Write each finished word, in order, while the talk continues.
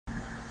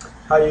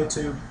Hi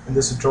YouTube, in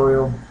this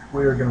tutorial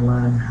we are going to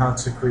learn how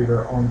to create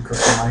our own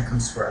custom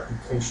icons for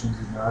applications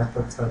in your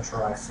iPod Touch or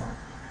iPhone.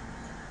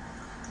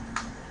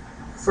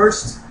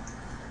 First,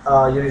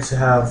 you need to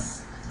have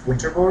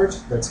Winterboard.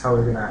 That's how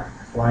we're going to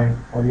apply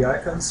all the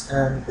icons,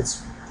 and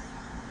it's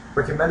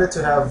recommended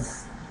to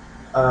have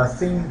a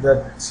theme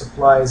that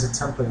supplies a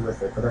template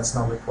with it, but that's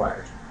not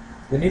required.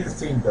 You need the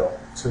theme though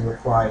to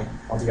apply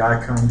all the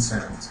icons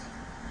and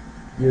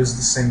use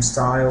the same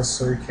style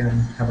so you can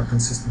have a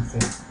consistent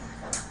theme.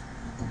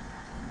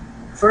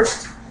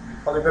 First,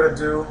 all you gotta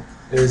do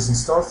is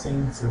install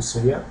theme through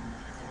Cydia,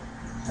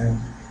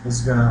 and this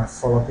is gonna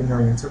fall up in your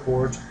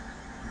Winterboard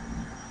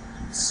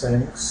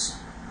settings,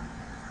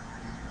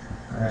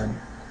 and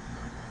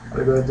all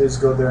you gotta do is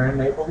go there and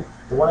enable.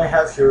 The one I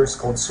have here is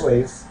called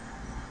Swave.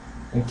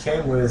 It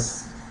came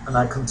with an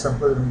icon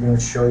template I'm going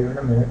to show you in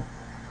a minute.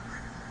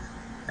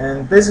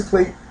 And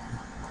basically,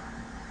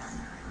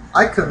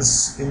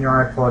 icons in your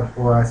iPod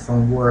or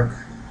iPhone work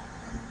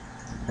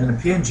in a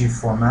PNG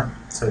format,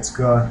 so it's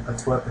got a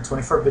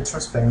 24-bit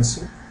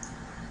transparency,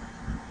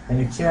 and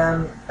you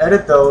can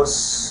edit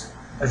those.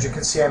 As you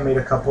can see, I made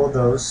a couple of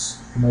those.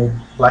 I made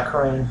black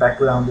rain,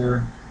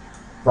 backgrounder,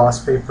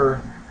 gloss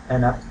paper,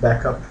 and app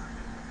backup.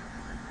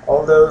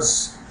 All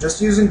those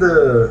just using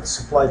the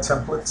supplied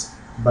template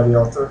by the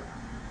author,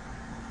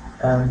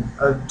 and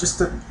just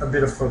a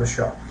bit of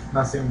Photoshop.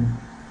 Nothing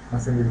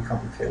really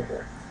complicated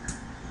there.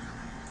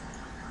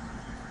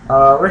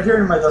 Right here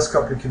in my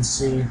desktop you can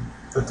see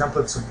the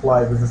template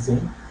supplied with the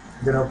theme.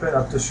 I'm going to open it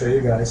up to show you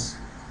guys.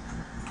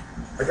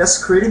 I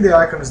guess creating the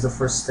icon is the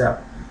first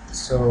step.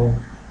 So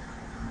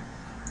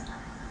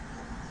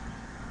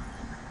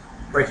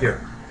right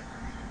here,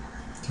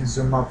 you can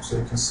zoom up so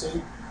you can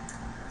see.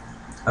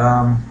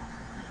 The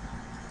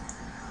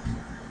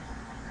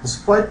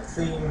supplied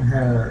theme,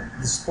 the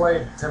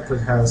supplied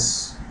template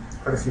has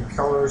quite a few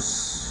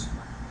colors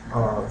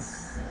of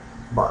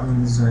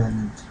buttons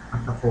and a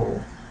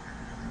couple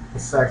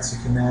effects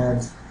you can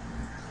add,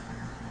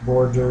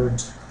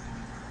 bordered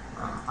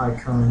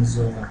icons,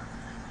 or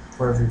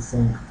whatever you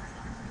think,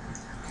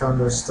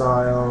 calendar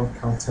style,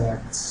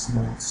 contacts,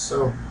 notes.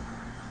 So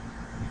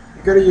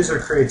you gotta use your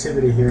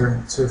creativity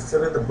here to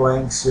fill in the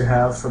blanks you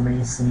have from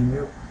any theme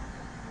you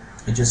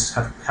just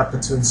happen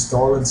to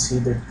install and see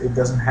that it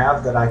doesn't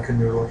have that icon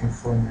you're looking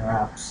for in your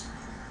apps.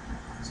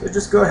 So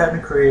just go ahead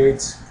and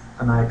create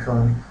an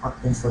icon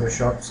in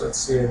Photoshop. So let's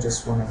see, I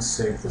just want to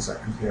save this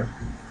icon here.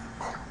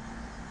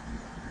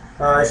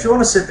 If you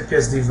want to save the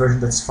PSD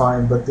version, that's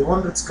fine, but the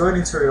one that's going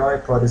into your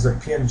iPod is a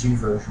PNG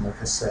version, like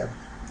I said.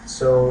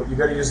 So you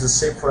got to use the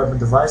Save for Web and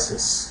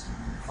Devices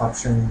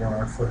option in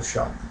your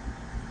Photoshop.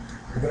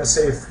 You're going to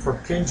save for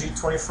PNG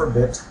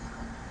 24-bit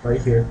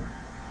right here.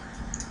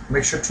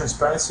 Make sure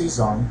transparency is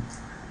on.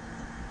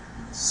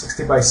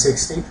 60 by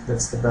 60,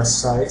 that's the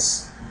best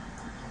size.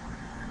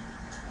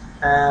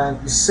 And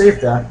you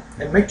save that,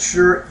 and make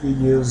sure you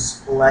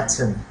use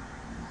Latin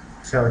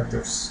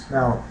characters.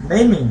 Now,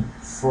 naming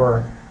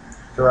for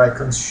your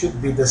icons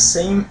should be the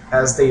same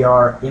as they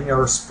are in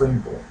your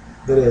Springboard.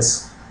 That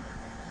is,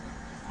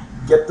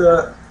 get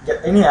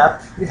any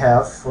app you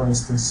have. For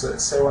instance,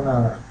 say I want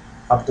to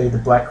update the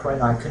black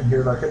rain icon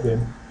here like I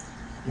did.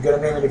 You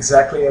gotta name it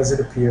exactly as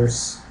it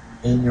appears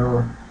in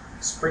your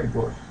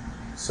Springboard.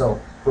 So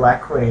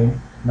black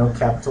rain, no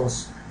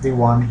capitals,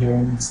 D1 here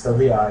instead of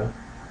the I, and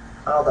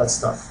all that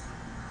stuff.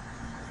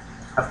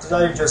 After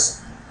that, you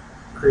just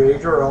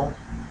create your own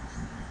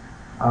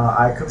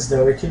icons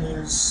there. You can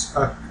use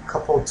a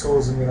couple of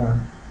tools I'm going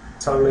to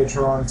tell you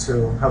later on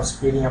to help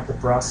speeding up the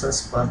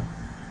process, but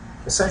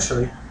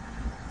essentially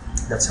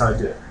that's how I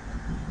do it.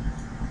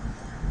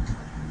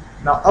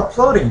 Now,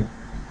 uploading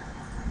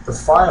the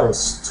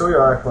files to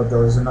your iPod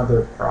though is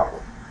another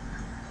problem.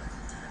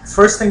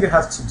 First thing you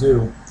have to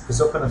do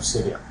is open up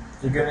Cydia.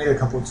 You're going to need a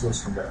couple of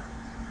tools from there.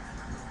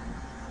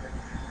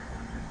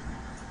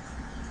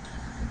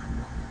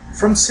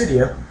 From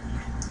Cydia,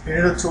 you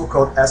need a tool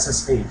called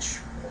SSH.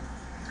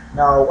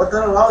 Now, what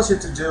that allows you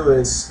to do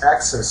is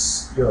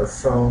access your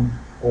phone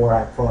or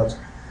iPod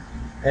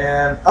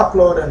and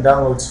upload and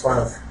download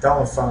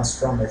files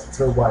from it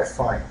through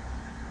Wi-Fi.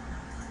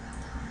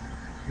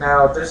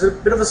 Now, there's a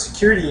bit of a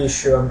security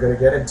issue I'm going to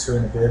get into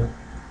in a bit,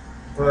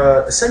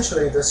 but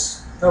essentially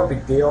this no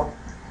big deal.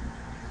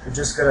 You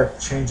just gotta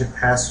change a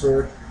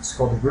password. It's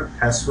called the root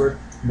password.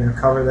 I'm gonna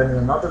cover that in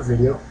another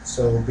video,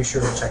 so be sure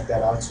to check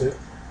that out too.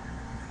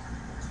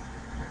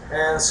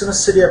 And as soon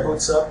as Cydia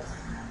boots up,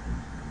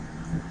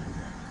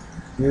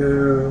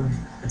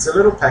 it's a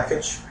little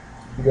package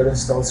you gotta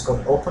install. It's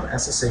called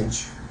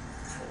OpenSSH.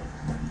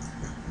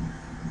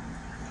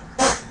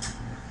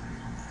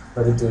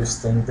 Let it do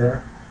its thing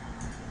there.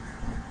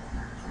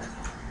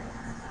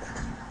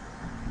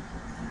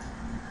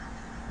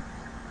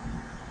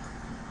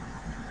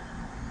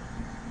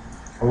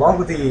 Along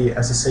with the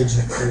SSH,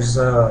 there's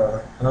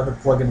another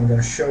plugin I'm going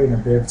to show you in a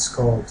bit. It's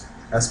called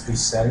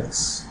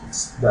SBSettings.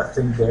 It's that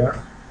thing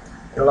there.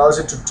 It allows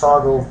you to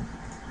toggle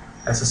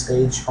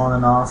SSH on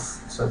and off,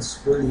 so it's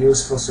really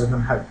useful. So you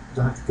don't have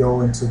to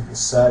go into the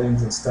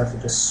settings and stuff. You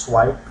just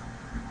swipe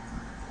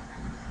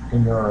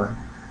in your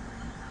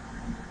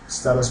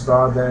status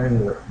bar.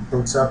 Then it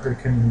boots up. You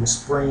can use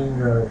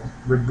Spring or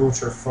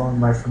reboot your phone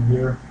right from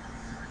here.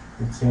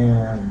 You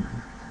can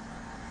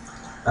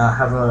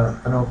have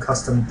an old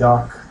custom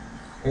dock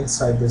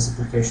inside this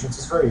application.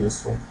 It's very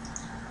useful.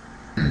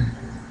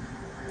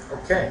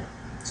 Okay,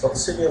 so the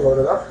Cydia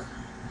loaded up.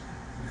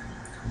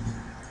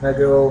 Now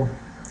go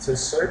to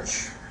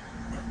search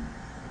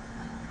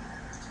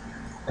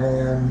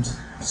and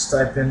just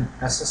type in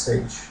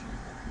SSH.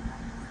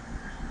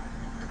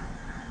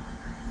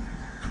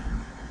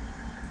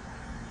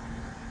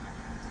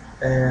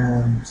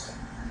 And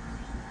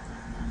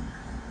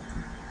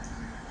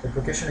the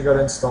application you got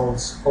installed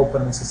is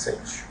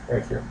OpenSSH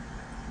right here.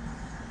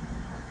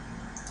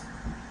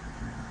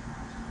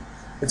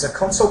 It's a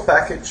console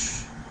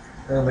package,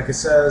 and like it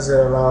says, it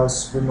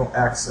allows remote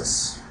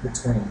access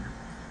between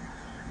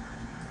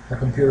a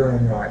computer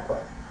and your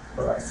iPod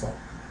or iPhone.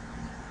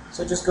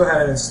 So just go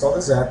ahead and install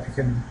this app.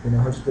 You know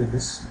how to do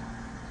this.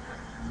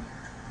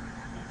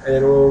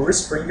 It will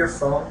respring your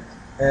phone,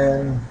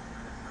 and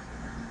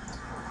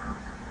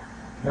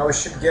now we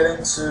should get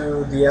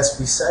into the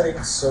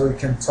SBSettings, so you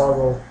can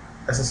toggle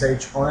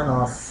SSH on and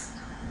off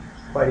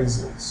quite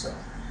easily. So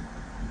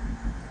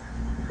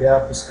the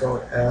app is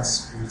called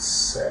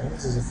SBSettings.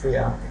 It's a free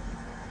app.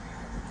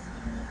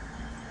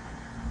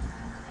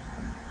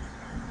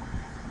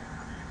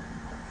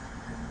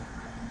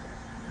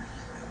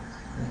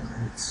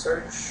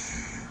 Search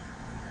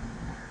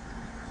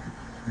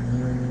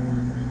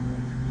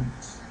and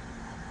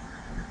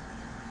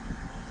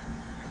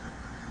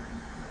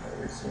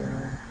where is it?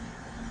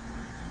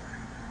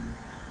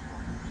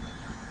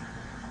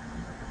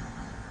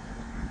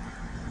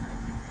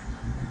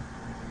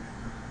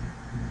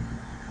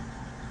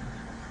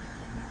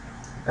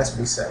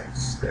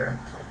 SBSettings there.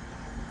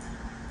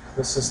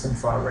 The system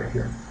file right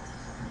here.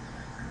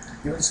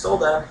 You install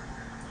that.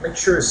 Make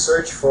sure you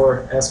search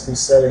for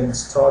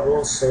SBSettings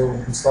toggle, so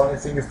install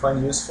anything you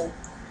find useful.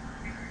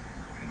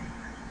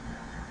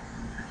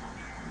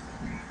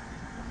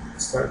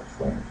 Start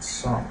playing a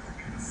song.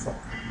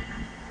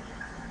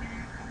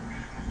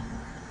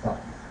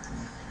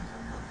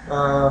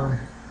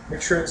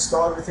 Make sure you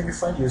install everything you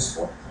find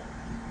useful.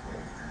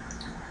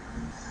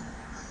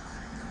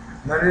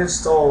 Now you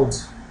installed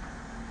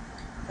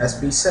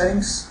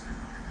SBSettings,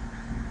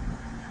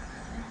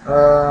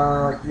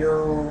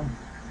 you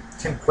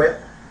can quit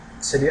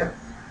Cydia.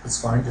 It's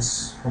fine,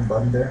 just one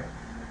button there.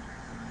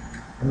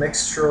 And make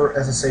sure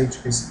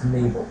SSH is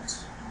enabled,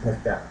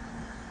 like that.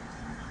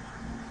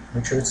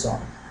 Make sure it's on.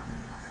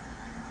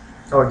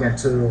 Oh, again,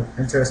 to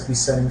enter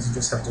SBSettings, you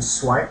just have to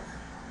swipe.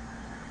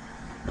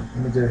 Let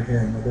me do it here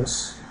in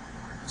this.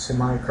 See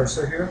my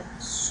cursor here?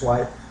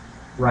 Swipe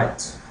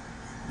right,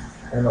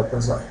 and it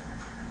opens up.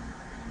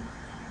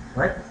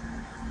 Right?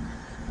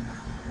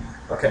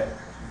 Okay.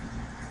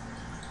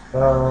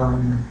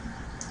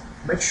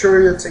 Make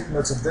sure you take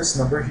notes of this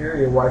number here,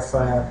 your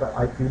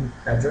Wi-Fi IP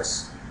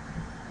address.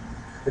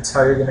 It's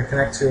how you're going to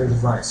connect to your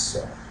device.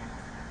 So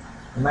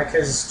in my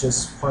case, it's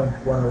just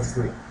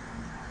 0.103.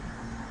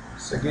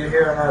 So get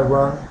here and I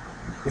run.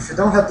 If you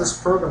don't have this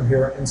program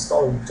here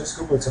installed, just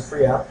Google. It's a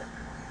free app.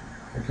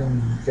 You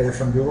can get it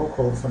from Google,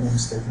 code if I'm not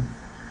mistaken.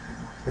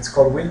 It's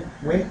called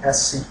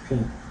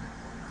WinSCP.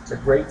 It's a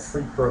great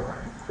free program.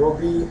 A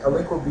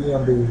link will be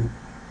on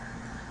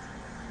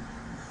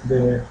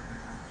the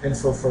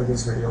info for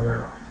this video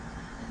later on.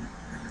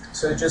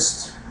 So you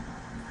just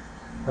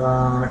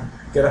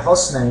get a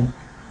host name,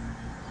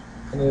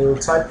 and you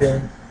type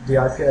in the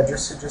IP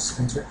address you just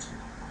entered.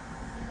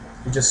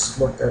 You just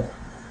looked at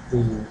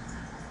the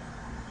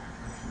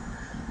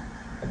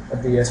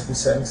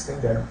SBSettings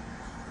thing there.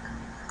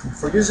 And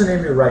for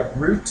username, you write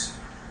root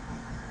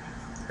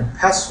and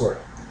password.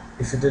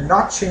 If you did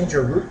not change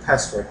your root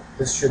password,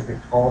 this should be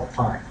all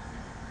fine.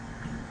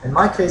 In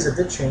my case, I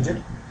did change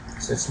it,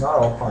 so it's not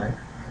all fine.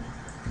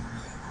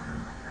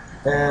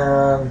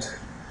 And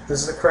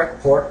this is the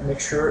correct port. Make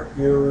sure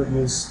you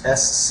use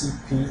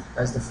SCP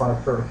as the file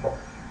protocol.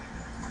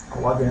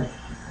 I'll log in.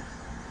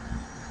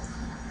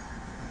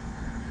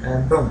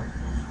 And boom.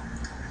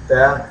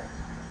 That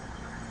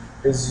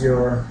is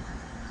your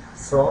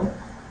phone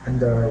on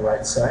the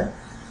right side.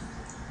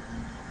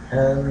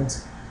 And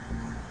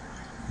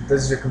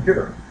this is your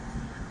computer.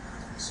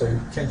 So you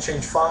can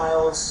change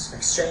files,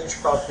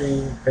 exchange,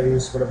 copy,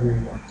 paste, whatever you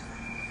want.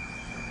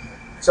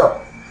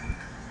 So,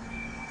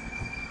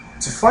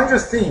 to find your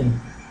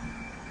theme,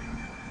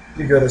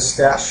 you go to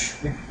stash.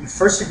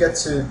 First you get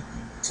to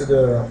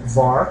the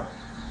var.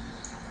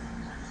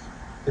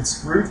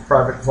 It's root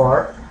private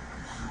var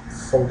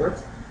folder.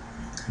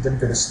 Then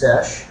go to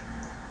stash,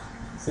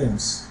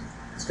 themes.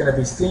 It's going to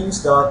be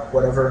themes dot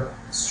whatever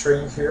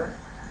string here.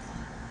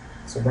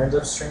 It's a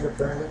random string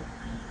apparently.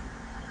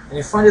 And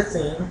you find a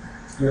theme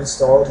you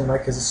installed. In my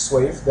case, it's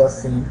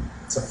swave.theme.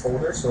 It's a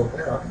folder, so open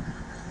it up.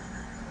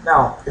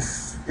 Now,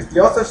 if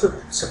the author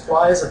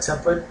supplies a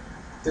template,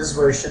 this is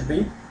where it should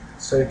be.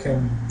 So you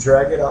can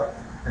drag it up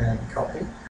and copy.